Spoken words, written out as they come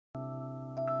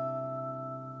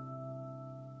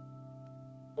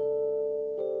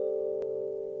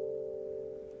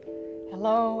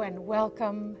Hello and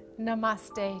welcome.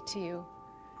 Namaste to you.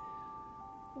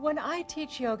 When I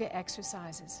teach yoga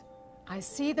exercises, I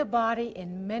see the body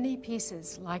in many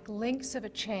pieces like links of a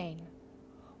chain.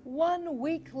 One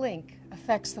weak link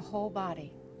affects the whole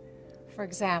body. For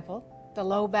example, the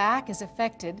low back is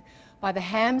affected by the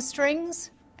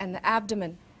hamstrings and the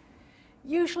abdomen.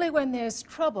 Usually when there's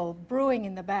trouble brewing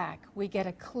in the back, we get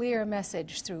a clear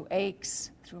message through aches,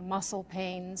 through muscle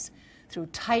pains, through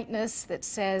tightness that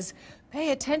says,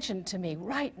 pay attention to me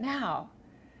right now.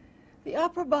 The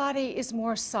upper body is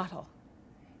more subtle.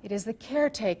 It is the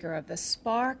caretaker of the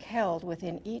spark held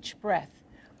within each breath,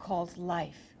 called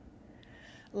life.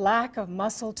 Lack of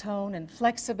muscle tone and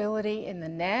flexibility in the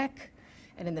neck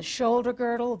and in the shoulder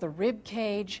girdle, the rib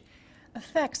cage,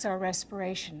 affects our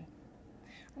respiration.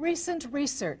 Recent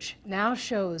research now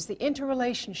shows the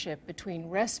interrelationship between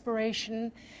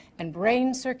respiration and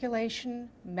brain circulation,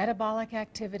 metabolic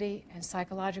activity, and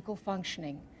psychological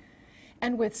functioning.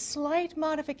 And with slight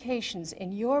modifications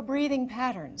in your breathing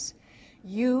patterns,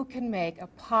 you can make a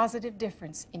positive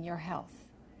difference in your health.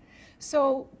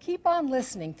 So keep on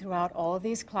listening throughout all of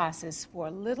these classes for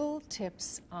little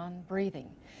tips on breathing.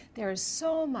 There is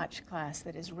so much class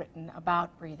that is written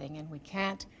about breathing, and we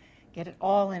can't get it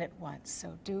all in at once,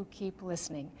 so do keep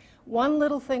listening. One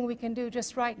little thing we can do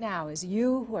just right now is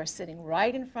you who are sitting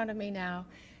right in front of me now,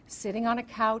 sitting on a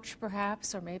couch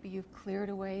perhaps, or maybe you've cleared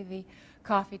away the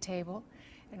coffee table,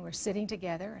 and we're sitting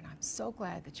together, and I'm so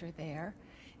glad that you're there,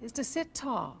 is to sit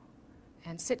tall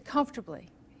and sit comfortably,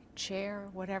 chair,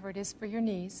 whatever it is for your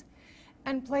knees,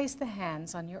 and place the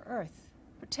hands on your earth.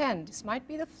 Pretend this might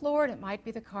be the floor and it might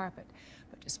be the carpet,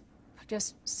 but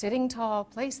just sitting tall,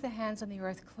 place the hands on the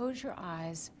earth, close your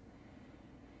eyes,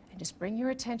 and just bring your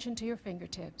attention to your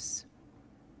fingertips.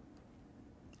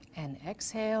 And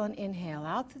exhale and inhale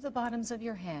out through the bottoms of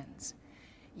your hands.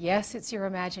 Yes, it's your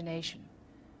imagination,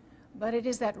 but it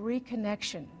is that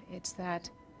reconnection. It's that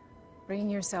bringing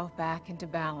yourself back into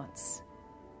balance.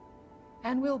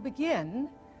 And we'll begin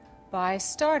by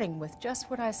starting with just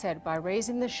what I said, by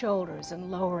raising the shoulders and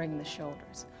lowering the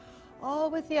shoulders.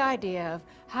 All with the idea of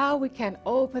how we can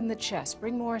open the chest,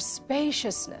 bring more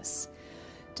spaciousness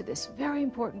to this very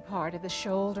important part of the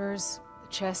shoulders,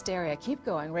 the chest area. Keep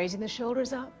going, raising the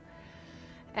shoulders up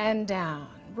and down.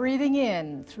 Breathing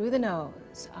in through the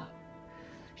nose, up.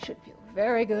 Should feel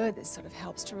very good. This sort of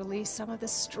helps to release some of the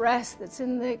stress that's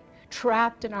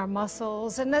trapped in our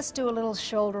muscles. And let's do a little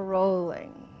shoulder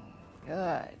rolling.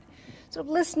 Good. Sort of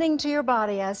listening to your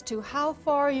body as to how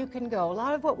far you can go. A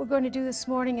lot of what we're going to do this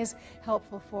morning is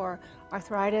helpful for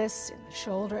arthritis in the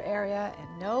shoulder area,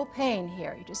 and no pain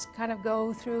here. You just kind of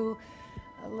go through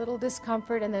a little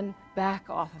discomfort and then back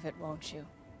off of it, won't you?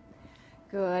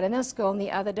 Good, and let's go in the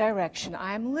other direction.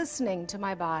 I'm listening to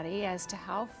my body as to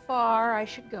how far I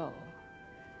should go.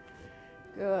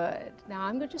 Good. Now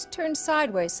I'm going to just turn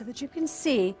sideways so that you can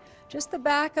see just the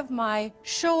back of my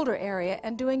shoulder area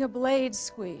and doing a blade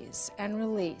squeeze and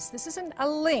release. This isn't a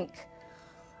link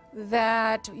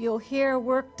that you'll hear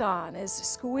worked on, is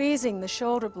squeezing the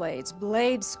shoulder blades,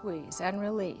 blade squeeze and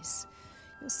release.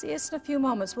 You'll see us in a few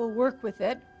moments. We'll work with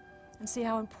it and see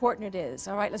how important it is.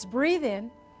 All right, let's breathe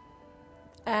in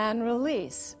and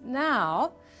release.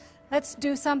 Now, let's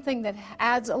do something that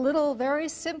adds a little very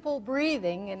simple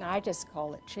breathing, and I just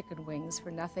call it chicken wings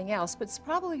for nothing else, but it's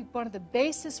probably one of the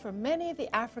bases for many of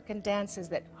the African dances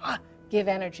that give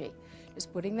energy.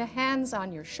 Just putting the hands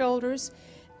on your shoulders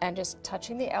and just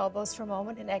touching the elbows for a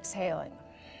moment and exhaling.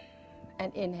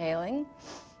 And inhaling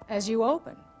as you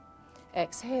open.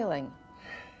 Exhaling.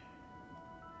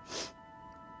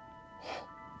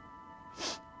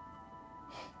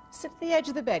 Sit at the edge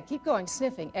of the bed. Keep going,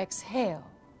 sniffing. Exhale.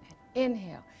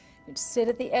 Inhale. And sit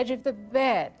at the edge of the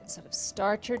bed and sort of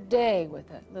start your day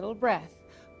with a little breath,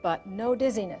 but no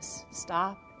dizziness.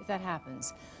 Stop if that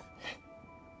happens.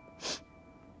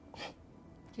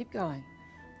 Keep going.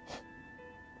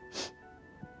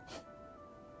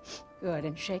 Good,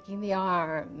 and shaking the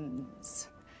arms.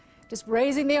 Just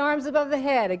raising the arms above the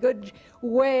head, a good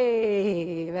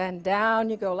wave, and down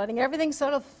you go, letting everything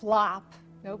sort of flop.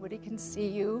 Nobody can see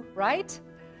you, right?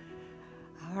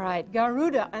 All right,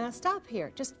 Garuda, and I'll stop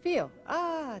here. Just feel,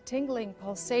 tingling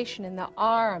pulsation in the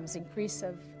arms, increase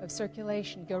of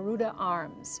circulation, Garuda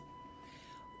arms.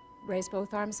 Raise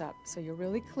both arms up so you're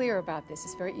really clear about this.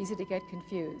 It's very easy to get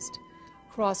confused.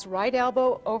 Cross right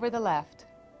elbow over the left.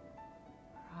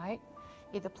 All right,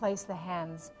 either place the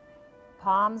hands,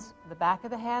 palms, the back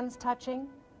of the hands touching,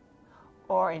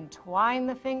 or entwine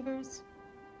the fingers,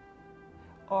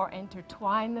 or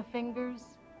intertwine the fingers,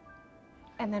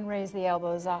 and then raise the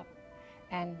elbows up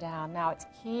and down. Now it's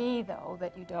key, though,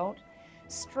 that you don't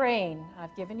strain.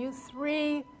 I've given you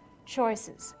 3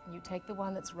 choices. You take the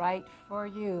one that's right for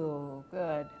you.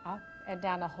 Good. Up and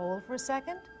down. A hold for a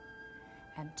second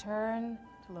and turn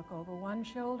to look over one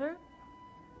shoulder.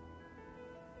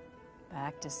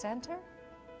 Back to center.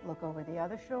 Look over the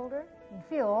other shoulder. And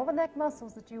feel all the neck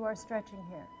muscles that you are stretching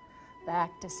here.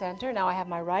 Back to center. Now I have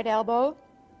my right elbow.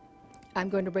 I'm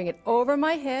going to bring it over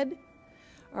my head.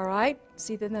 All right,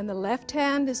 see, then the left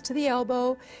hand is to the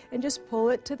elbow and just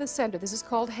pull it to the center. This is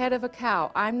called head of a cow.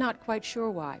 I'm not quite sure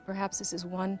why. Perhaps this is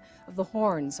one of the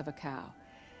horns of a cow.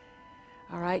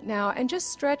 All right, now, and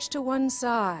just stretch to one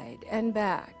side and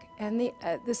back. And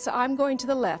I'm going to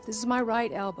the left. This is my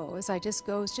right elbow. As I just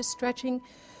go, it's just stretching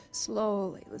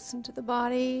slowly. Listen to the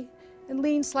body and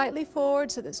lean slightly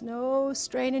forward so there's no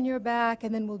strain in your back.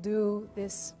 And then we'll do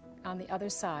this on the other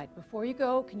side. Before you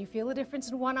go, can you feel the difference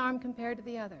in one arm compared to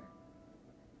the other?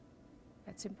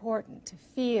 That's important to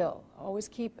feel. Always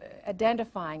keep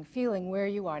identifying, feeling where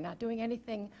you are, not doing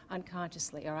anything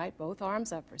unconsciously. All right, both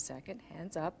arms up for a second,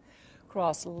 hands up,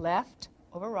 cross left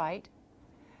over right.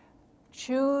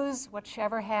 Choose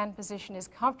whichever hand position is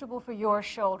comfortable for your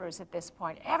shoulders at this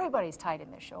point. Everybody's tight in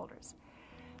their shoulders.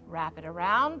 Wrap it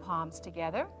around, palms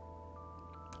together.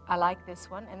 I like this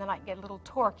one, and then I get a little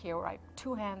torque here where I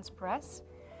 2 hands press.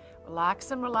 Relax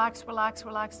them, relax, relax,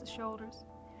 relax the shoulders.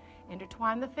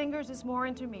 Intertwine the fingers is more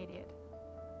intermediate.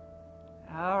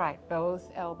 All right,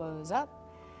 both elbows up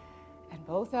and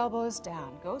both elbows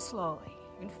down. Go slowly.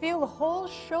 You can feel the whole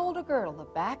shoulder girdle, the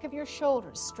back of your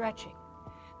shoulders stretching.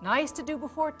 Nice to do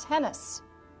before tennis,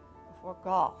 before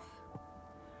golf.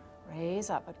 Raise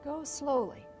up, but go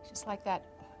slowly, just like that,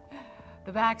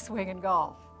 the backswing in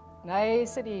golf.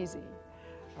 Nice and easy.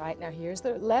 All right, now here's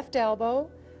the left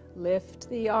elbow. Lift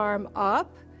the arm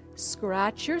up.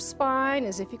 Scratch your spine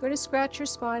as if you're going to scratch your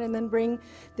spine, and then bring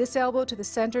this elbow to the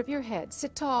center of your head.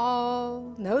 Sit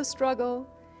tall, no struggle.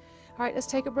 All right, let's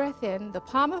take a breath in. The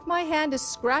palm of my hand is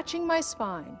scratching my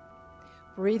spine.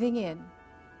 Breathing in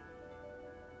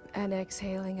and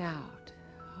exhaling out.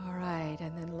 All right,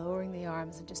 and then lowering the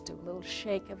arms and just do a little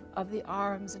shake of the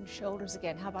arms and shoulders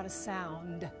again. How about a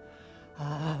sound?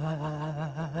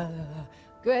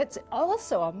 Good.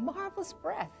 Also, a marvelous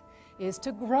breath is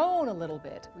to groan a little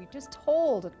bit. We just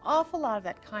hold an awful lot of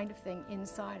that kind of thing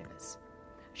inside of us.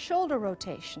 Shoulder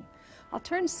rotation. I'll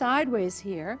turn sideways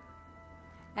here,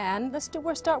 and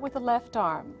we'll start with the left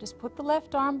arm. Just put the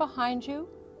left arm behind you,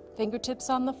 fingertips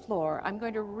on the floor. I'm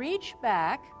going to reach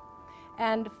back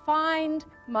and find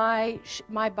my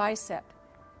bicep.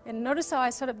 And notice how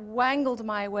I sort of wangled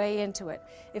my way into it.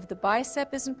 If the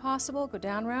bicep isn't possible, go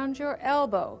down around your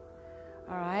elbow.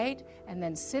 All right? And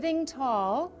then sitting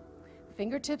tall,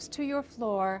 fingertips to your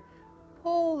floor,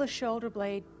 pull the shoulder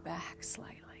blade back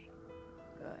slightly.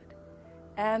 Good.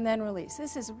 And then release.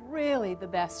 This is really the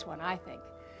best one, I think,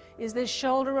 is this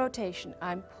shoulder rotation.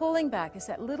 I'm pulling back. It's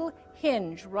that little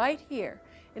hinge right here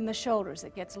in the shoulders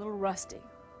that gets a little rusty.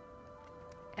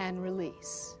 And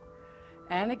release.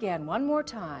 And again, one more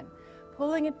time,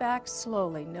 pulling it back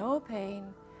slowly, no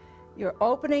pain. You're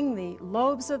opening the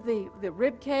lobes of the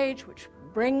rib cage, which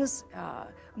brings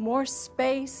more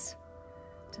space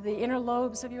to the inner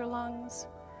lobes of your lungs,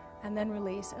 and then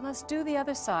release. And let's do the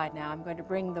other side now. I'm going to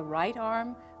bring the right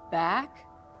arm back,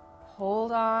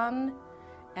 hold on,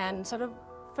 and sort of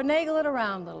finagle it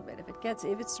around a little bit.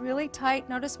 If it's really tight,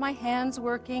 notice my hands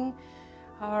working.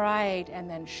 All right, and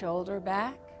then shoulder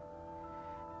back,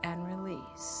 and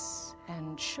release,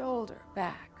 and shoulder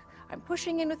back. I'm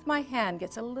pushing in with my hand,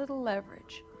 gets a little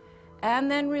leverage,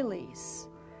 and then release.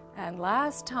 And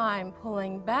last time,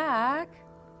 pulling back,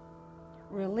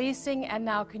 releasing, and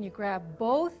now can you grab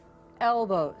both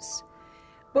elbows?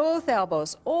 Both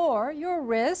elbows, or your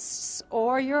wrists,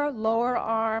 or your lower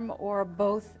arm, or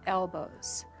both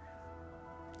elbows.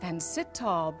 And sit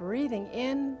tall, breathing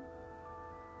in,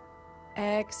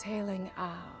 exhaling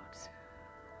out.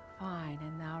 Fine,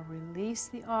 and now release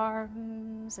the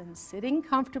arms and sitting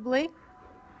comfortably.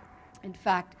 In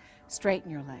fact,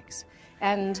 straighten your legs.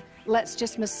 And let's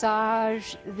just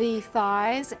massage the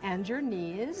thighs and your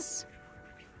knees.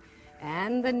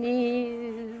 And the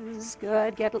knees,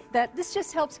 good. This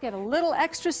just helps get a little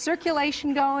extra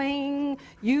circulation going.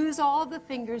 Use all the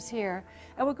fingers here.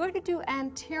 And we're going to do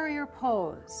anterior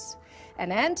pose.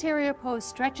 An anterior pose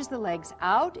stretches the legs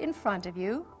out in front of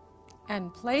you.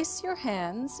 And place your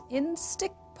hands in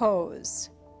stick pose.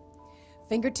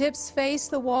 Fingertips face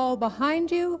the wall behind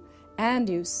you, and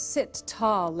you sit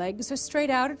tall. Legs are straight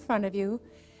out in front of you.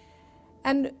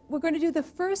 And we're going to do the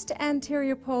first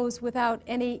anterior pose without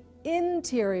any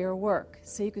interior work,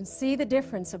 so you can see the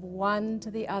difference of one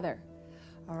to the other.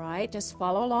 All right, just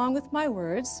follow along with my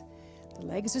words. The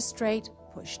legs are straight.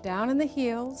 Push down in the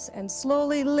heels and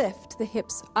slowly lift the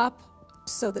hips up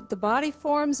so that the body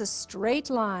forms a straight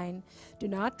line. Do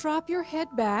not drop your head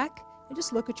back and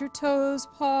just look at your toes,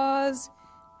 pause,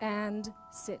 and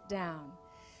sit down.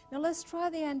 Now let's try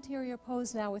the anterior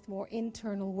pose now with more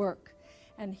internal work.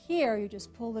 And here you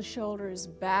just pull the shoulders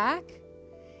back,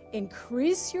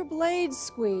 increase your blade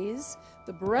squeeze,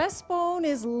 the breastbone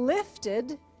is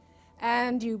lifted,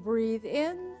 and you breathe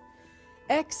in,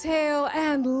 exhale,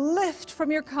 and lift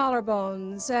from your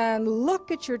collarbones, and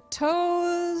look at your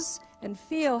toes and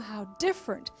feel how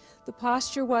different the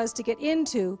posture was to get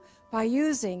into by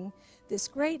using this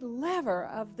great lever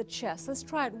of the chest. Let's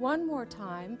try it one more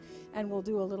time, and we'll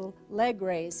do a little leg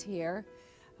raise here.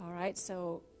 All right,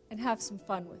 so, and have some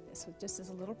fun with this, just as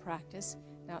a little practice.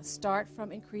 Now start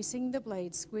from increasing the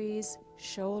blade squeeze,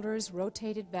 shoulders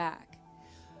rotated back.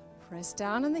 Press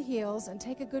down on the heels and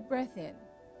take a good breath in.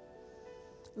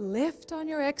 Lift on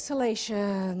your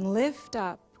exhalation, lift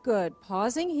up. Good.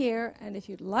 Pausing here, and if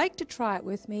you'd like to try it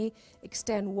with me,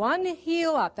 extend one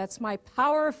heel up. That's my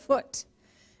power foot.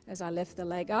 As I lift the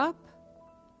leg up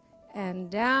and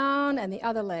down, and the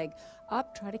other leg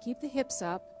up. Try to keep the hips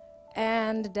up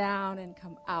and down and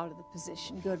come out of the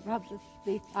position. Good. Rub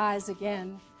the thighs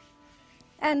again.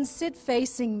 And sit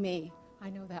facing me. I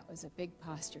know that was a big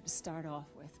posture to start off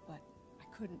with, but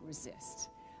I couldn't resist.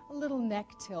 A little neck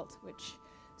tilt, which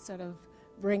sort of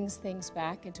brings things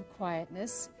back into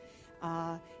quietness,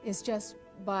 is just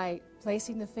by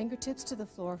placing the fingertips to the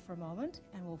floor for a moment,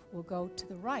 and we'll go to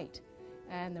the right.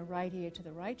 And the right ear to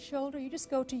the right shoulder. You just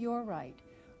go to your right.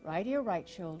 Right ear, right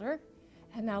shoulder.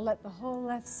 And now let the whole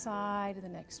left side of the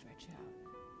neck stretch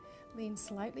out. Lean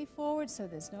slightly forward so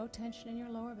there's no tension in your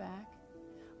lower back.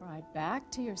 All right, back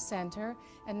to your center.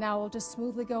 And now we'll just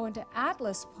smoothly go into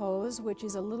Atlas pose, which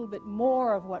is a little bit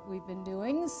more of what we've been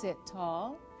doing. Sit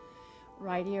tall.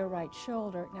 Right ear, right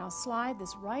shoulder. Now slide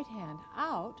this right hand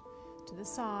out to the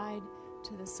side,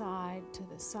 to the side, to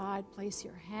the side. Place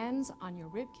your hands on your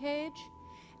rib cage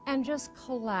and just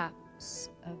collapse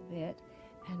a bit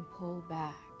and pull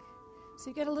back.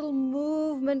 So you get a little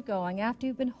movement going. After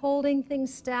you've been holding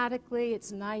things statically,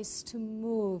 it's nice to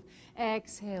move.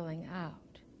 Exhaling out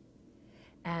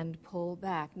and pull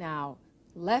back. Now,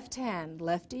 left hand,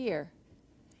 left ear,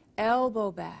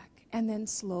 elbow back, and then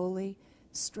slowly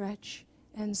stretch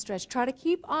and stretch. Try to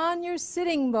keep on your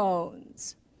sitting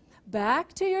bones.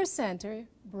 Back to your center.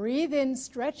 Breathe in,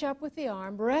 stretch up with the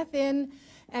arm. Breath in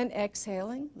and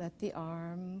exhaling. Let the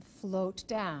arm float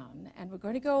down. And we're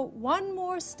going to go one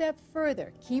more step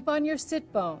further. Keep on your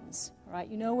sit bones. All right,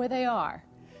 you know where they are.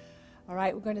 All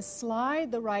right, we're going to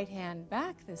slide the right hand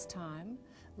back this time.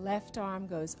 Left arm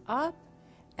goes up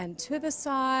and to the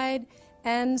side,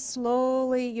 and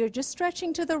slowly, you're just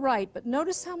stretching to the right, but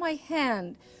notice how my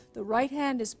hand, the right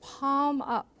hand is palm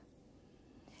up.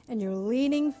 And you're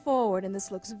leaning forward, and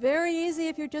this looks very easy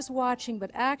if you're just watching,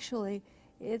 but actually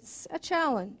it's a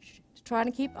challenge to try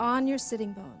to keep on your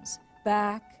sitting bones.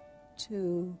 Back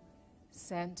to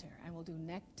center. And we'll do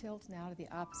neck tilt now to the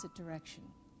opposite direction.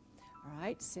 All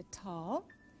right, sit tall,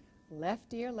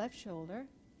 left ear, left shoulder,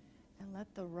 and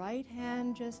let the right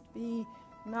hand just be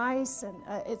nice, and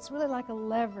it's really like a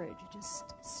leverage. It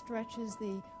just stretches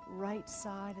the right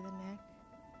side of the neck.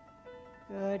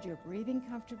 Good, you're breathing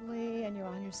comfortably and you're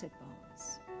on your sit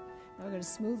bones. Now we're going to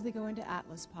smoothly go into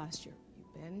Atlas posture.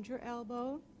 You bend your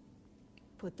elbow,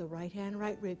 put the right hand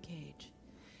right rib cage.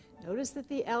 Notice that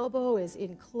the elbow is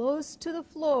in close to the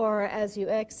floor as you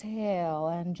exhale,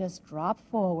 and just drop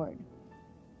forward.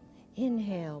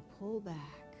 Inhale, pull back.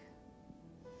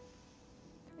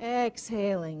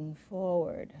 Exhaling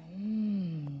forward.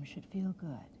 Should feel good.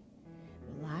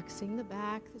 Relaxing the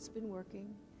back that's been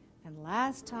working. And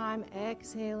last time,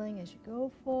 exhaling as you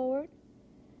go forward.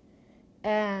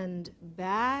 And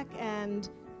back, and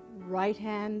right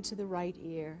hand to the right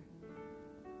ear.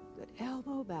 Good.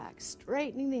 Elbow back,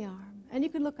 straightening the arm. And you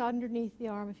can look underneath the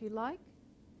arm if you like.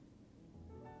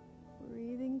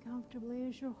 Breathing comfortably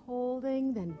as you're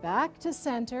holding. Then back to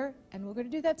center. And we're going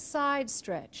to do that side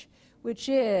stretch, which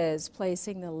is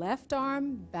placing the left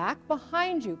arm back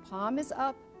behind you. Palm is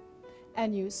up,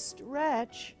 and you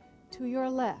stretch to your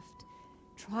left.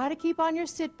 Try to keep on your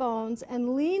sit bones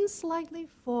and lean slightly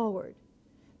forward.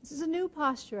 This is a new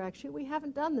posture, actually. We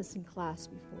haven't done this in class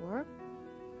before.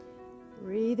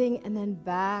 Breathing, and then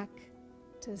back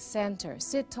to center.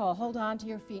 Sit tall. Hold on to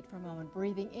your feet for a moment.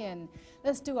 Breathing in.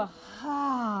 Let's do a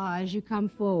ha as you come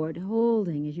forward.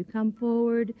 Holding as you come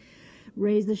forward.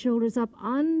 Raise the shoulders up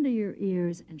under your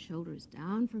ears and shoulders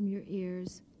down from your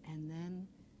ears, and then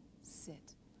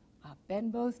sit. Up,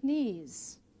 bend both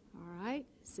knees. All right,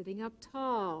 sitting up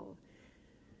tall.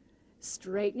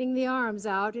 Straightening the arms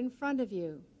out in front of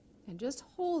you and just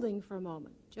holding for a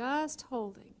moment, just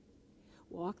holding.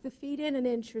 Walk the feet in an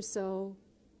inch or so.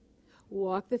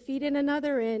 Walk the feet in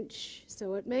another inch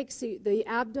so it makes the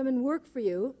abdomen work for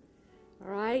you.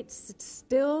 All right,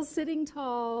 still sitting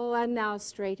tall, and now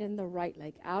straighten the right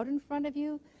leg out in front of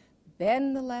you.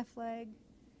 Bend the left leg.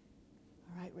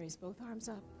 All right, raise both arms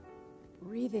up.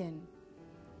 Breathe in.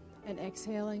 And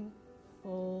exhaling,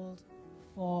 fold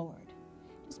forward.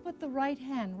 Just put the right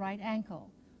hand, right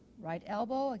ankle, right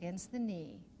elbow against the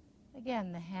knee.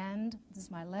 Again, the hand, this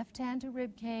is my left hand to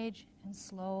rib cage, and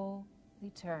slowly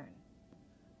turn.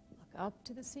 Look up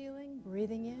to the ceiling,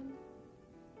 breathing in.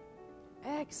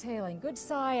 Exhaling, good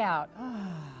sigh out.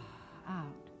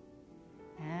 Out.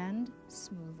 And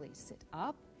smoothly sit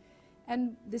up.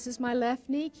 And this is my left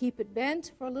knee. Keep it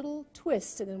bent for a little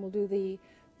twist, and then we'll do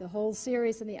the whole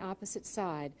series on the opposite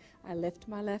side. I lift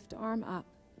my left arm up,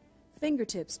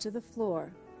 fingertips to the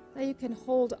floor. Now you can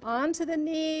hold onto the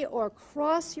knee or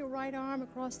cross your right arm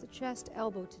across the chest,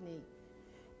 elbow to knee,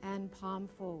 and palm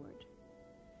forward.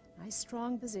 Nice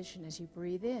strong position as you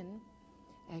breathe in.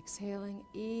 Exhaling,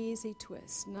 easy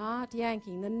twist, not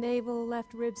yanking. The navel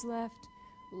left, ribs left.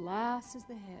 Last is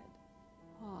the head.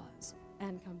 Pause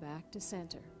and come back to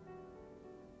center.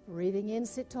 Breathing in,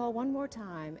 sit tall one more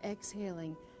time.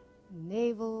 Exhaling,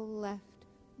 navel left,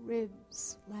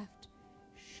 ribs left,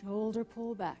 shoulder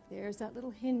pull back. There's that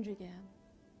little hinge again.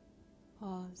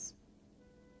 Pause.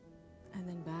 And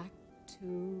then back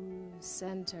to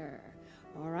center.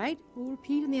 All right, we'll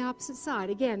repeat on the opposite side.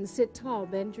 Again, sit tall,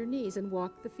 bend your knees, and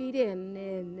walk the feet in,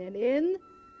 and in.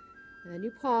 And then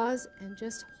you pause and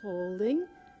just holding.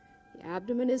 The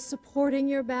abdomen is supporting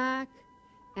your back,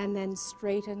 and then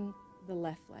straighten the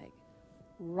left leg.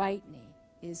 Right knee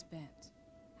is bent.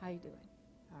 How you doing?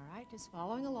 All right, just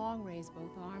following along, raise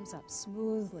both arms up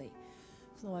smoothly,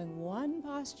 flowing one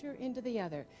posture into the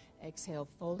other. Exhale,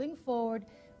 folding forward.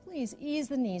 Please ease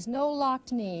the knees, no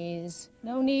locked knees,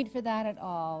 no need for that at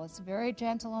all. It's very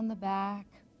gentle on the back.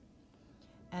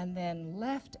 And then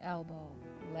left elbow,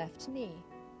 left knee.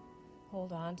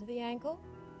 Hold on to the ankle.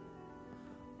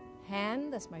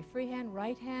 Hand, that's my free hand,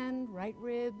 right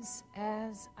ribs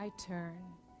as I turn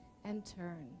and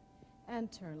turn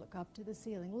and turn. Look up to the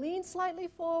ceiling. Lean slightly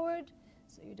forward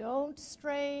so you don't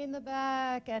strain the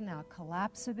back. And now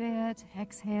collapse a bit,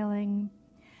 exhaling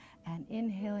and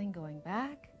inhaling, going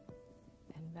back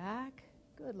and back.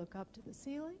 Good, look up to the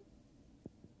ceiling.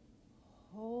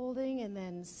 Holding and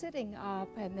then sitting up,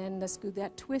 and then let's do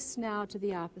that twist now to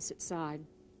the opposite side.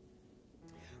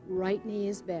 Right knee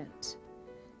is bent.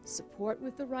 Support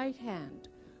with the right hand.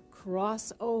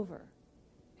 Cross over.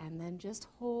 And then just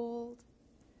hold.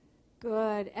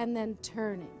 Good. And then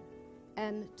turning.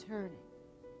 And turning.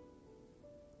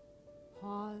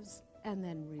 Pause. And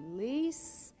then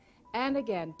release. And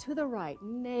again, to the right.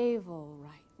 Navel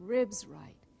right. Ribs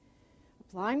right.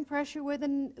 Applying pressure where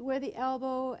the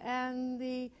elbow and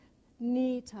the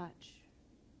knee touch.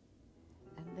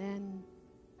 And then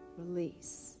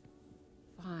release.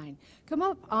 Fine. Come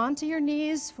up onto your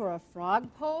knees for a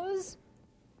frog pose.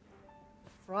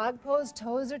 Frog pose,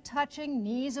 toes are touching,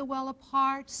 knees are well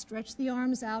apart. Stretch the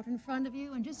arms out in front of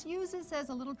you and just use this as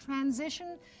a little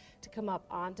transition to come up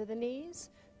onto the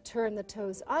knees. Turn the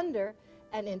toes under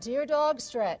and into your dog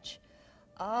stretch.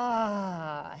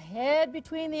 Head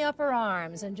between the upper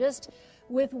arms, and just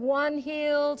with one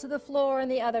heel to the floor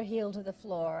and the other heel to the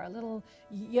floor. A little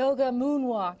yoga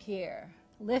moonwalk here.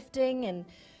 Lifting and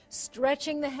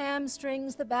stretching the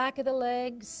hamstrings, the back of the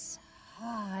legs.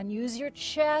 And use your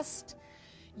chest.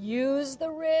 Use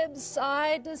the ribs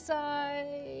side to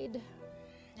side.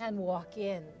 And walk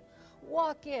in.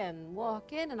 Walk in,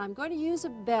 walk in. And I'm going to use a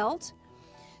belt.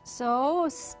 So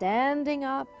standing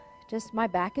up. Just my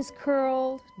back is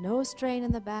curled, no strain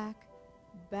in the back,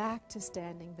 back to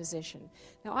standing position.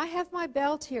 Now I have my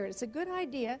belt here. It's a good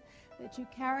idea that you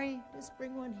carry, just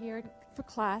bring one here for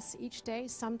class each day.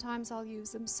 Sometimes I'll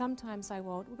use them, sometimes I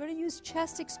won't. We're going to use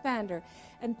chest expander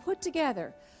and put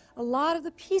together a lot of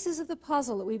the pieces of the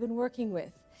puzzle that we've been working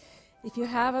with. If you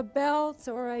have a belt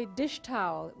or a dish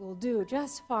towel, it will do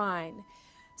just fine.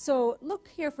 So look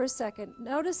here for a second.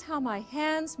 Notice how my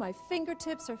hands, my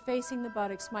fingertips are facing the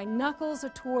buttocks. My knuckles are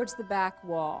towards the back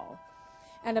wall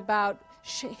and about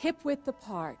hip width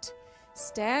apart.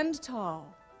 Stand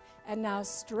tall. And now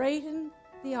straighten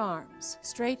the arms.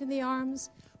 Straighten the arms,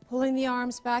 pulling the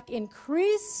arms back.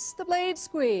 Increase the blade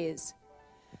squeeze.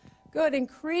 Good.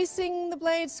 Increasing the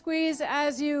blade squeeze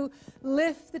as you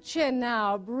lift the chin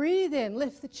now. Breathe in.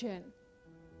 Lift the chin.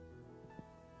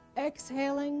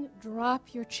 Exhaling,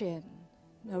 drop your chin.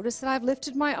 Notice that I've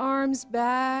lifted my arms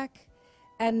back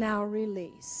And now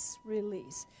release,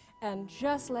 release. And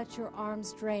just let your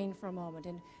arms drain for a moment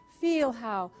and feel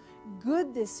how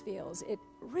good this feels. It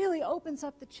really opens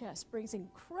up the chest, brings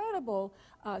incredible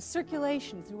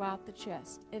circulation throughout the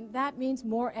chest. And that means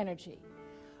more energy.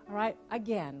 All right,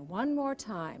 again, one more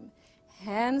time.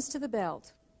 Hands to the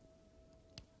belt.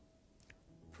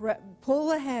 Pull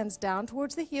the hands down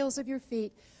towards the heels of your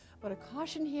feet. But a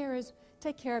caution here is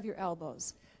take care of your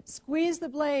elbows. Squeeze the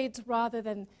blades rather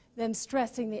than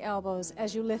stressing the elbows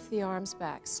as you lift the arms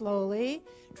back. Slowly,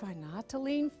 try not to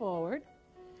lean forward.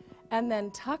 And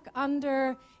then tuck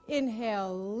under,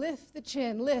 inhale, lift the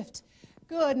chin, lift.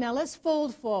 Good, now let's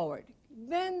fold forward.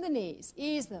 Bend the knees,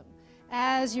 ease them.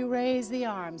 As you raise the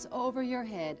arms over your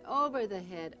head, over the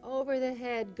head, over the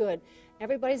head. Good.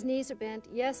 Everybody's knees are bent.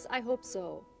 Yes, I hope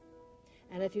so.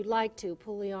 And if you'd like to,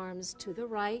 pull the arms to the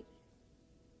right,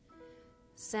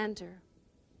 center,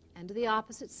 and to the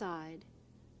opposite side.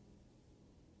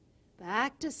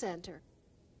 Back to center.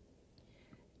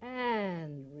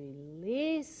 And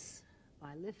release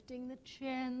by lifting the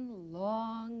chin,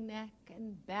 long neck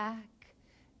and back.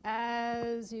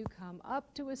 As you come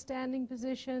up to a standing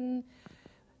position,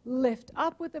 lift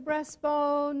up with the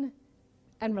breastbone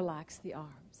and relax the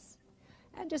arms.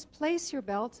 And just place your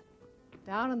belt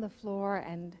down on the floor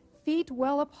and feet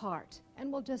well apart.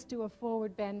 And we'll just do a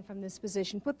forward bend from this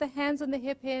position. Put the hands on the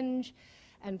hip hinge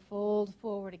and fold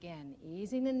forward again,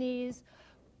 easing the knees.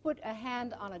 Put a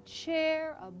hand on a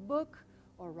chair, a book,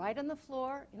 or right on the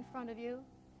floor in front of you.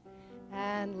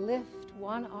 And lift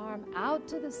one arm out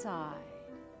to the side.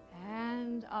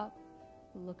 And up,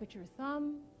 look at your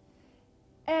thumb,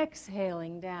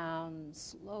 exhaling down,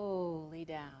 slowly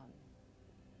down.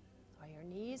 Are your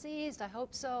knees eased? I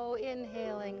hope so.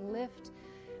 Inhaling, lift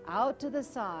out to the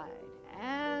side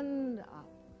and up.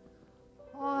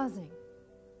 Pausing,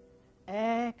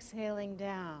 exhaling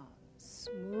down,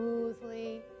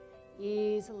 smoothly,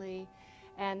 easily.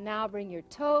 And now bring your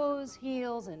toes,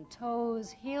 heels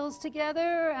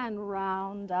together and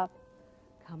round up,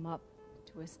 come up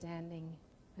to a standing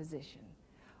position.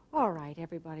 All right,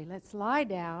 everybody, let's lie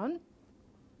down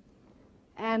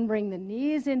and bring the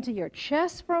knees into your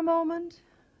chest for a moment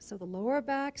so the lower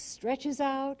back stretches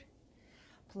out,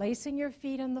 placing your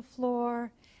feet on the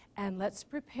floor, and let's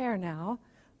prepare now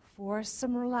for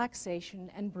some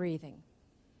relaxation and breathing.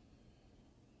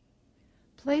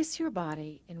 Place your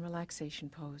body in relaxation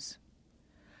pose,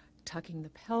 tucking the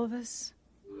pelvis,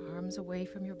 arms away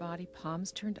from your body,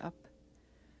 palms turned up.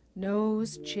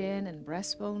 Nose, chin, and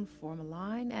breastbone form a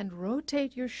line, and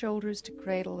rotate your shoulders to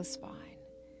cradle the spine.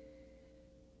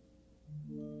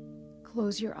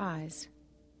 Close your eyes.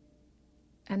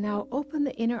 And now open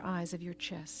the inner eyes of your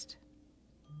chest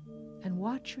and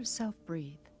watch yourself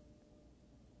breathe.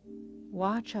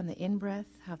 Watch on the in-breath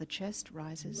how the chest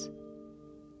rises,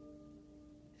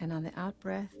 and on the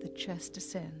out-breath the chest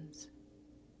descends.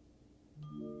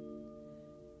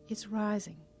 It's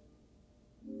rising.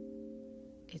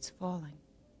 It's falling.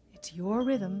 It's your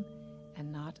rhythm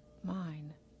and not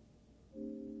mine.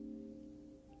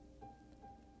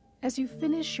 As you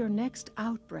finish your next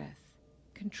out-breath,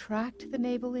 contract the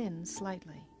navel in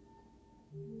slightly.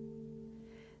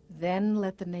 Then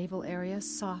let the navel area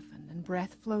soften and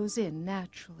breath flows in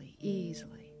naturally,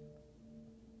 easily.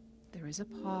 There is a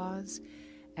pause,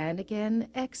 and again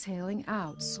exhaling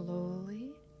out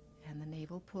slowly, and the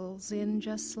navel pulls in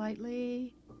just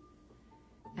slightly.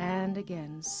 And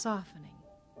again, softening,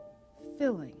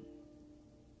 filling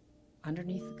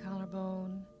underneath the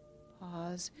collarbone.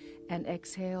 Pause and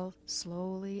exhale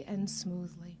slowly and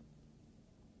smoothly.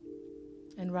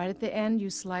 And right at the end, you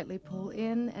slightly pull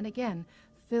in and again,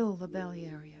 fill the belly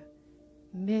area,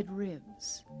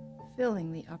 mid-ribs,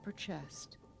 filling the upper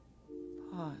chest.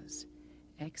 Pause,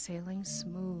 exhaling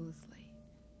smoothly.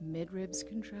 Mid-ribs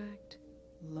contract,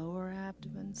 lower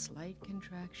abdomen, slight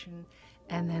contraction,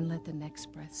 and then let the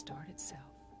next breath start itself.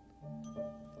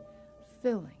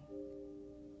 Filling.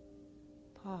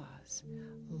 Pause.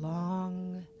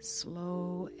 Long,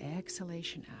 slow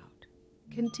exhalation out.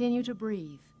 Continue to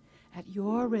breathe at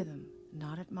your rhythm,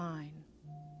 not at mine.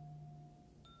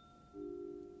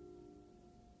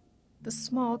 The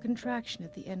small contraction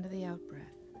at the end of the out-breath.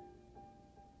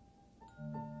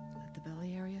 Let the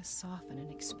belly area soften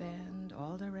and expand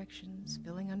all directions,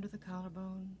 filling under the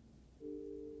collarbone.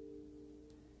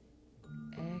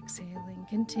 Exhaling,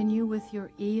 continue with your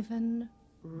even,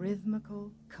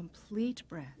 rhythmical, complete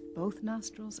breath. Both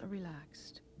nostrils are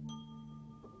relaxed.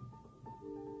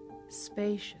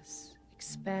 Spacious,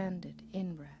 expanded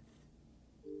in-breath.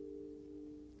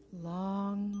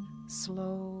 Long,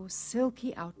 slow,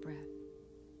 silky out-breath.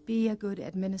 Be a good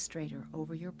administrator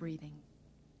over your breathing.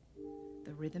 The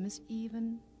The rhythm is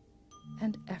even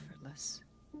and effortless.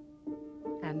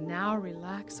 And now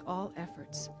relax all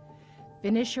efforts.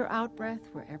 Finish your out-breath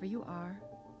wherever you are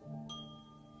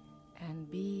and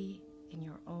be in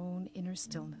your own inner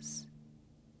stillness.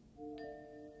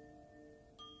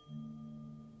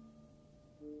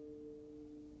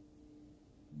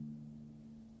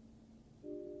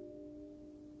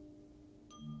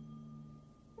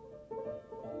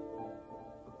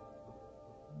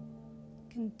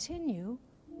 Continue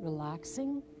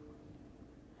relaxing,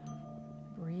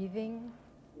 breathing.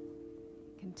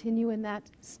 Continue in that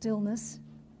stillness.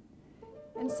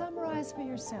 And summarize for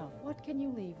yourself, what can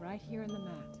you leave right here in the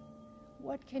mat?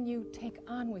 What can you take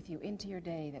on with you into your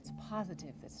day that's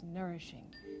positive, that's nourishing,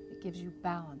 that gives you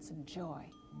balance and joy?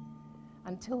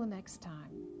 Until the next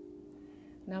time,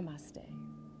 namaste.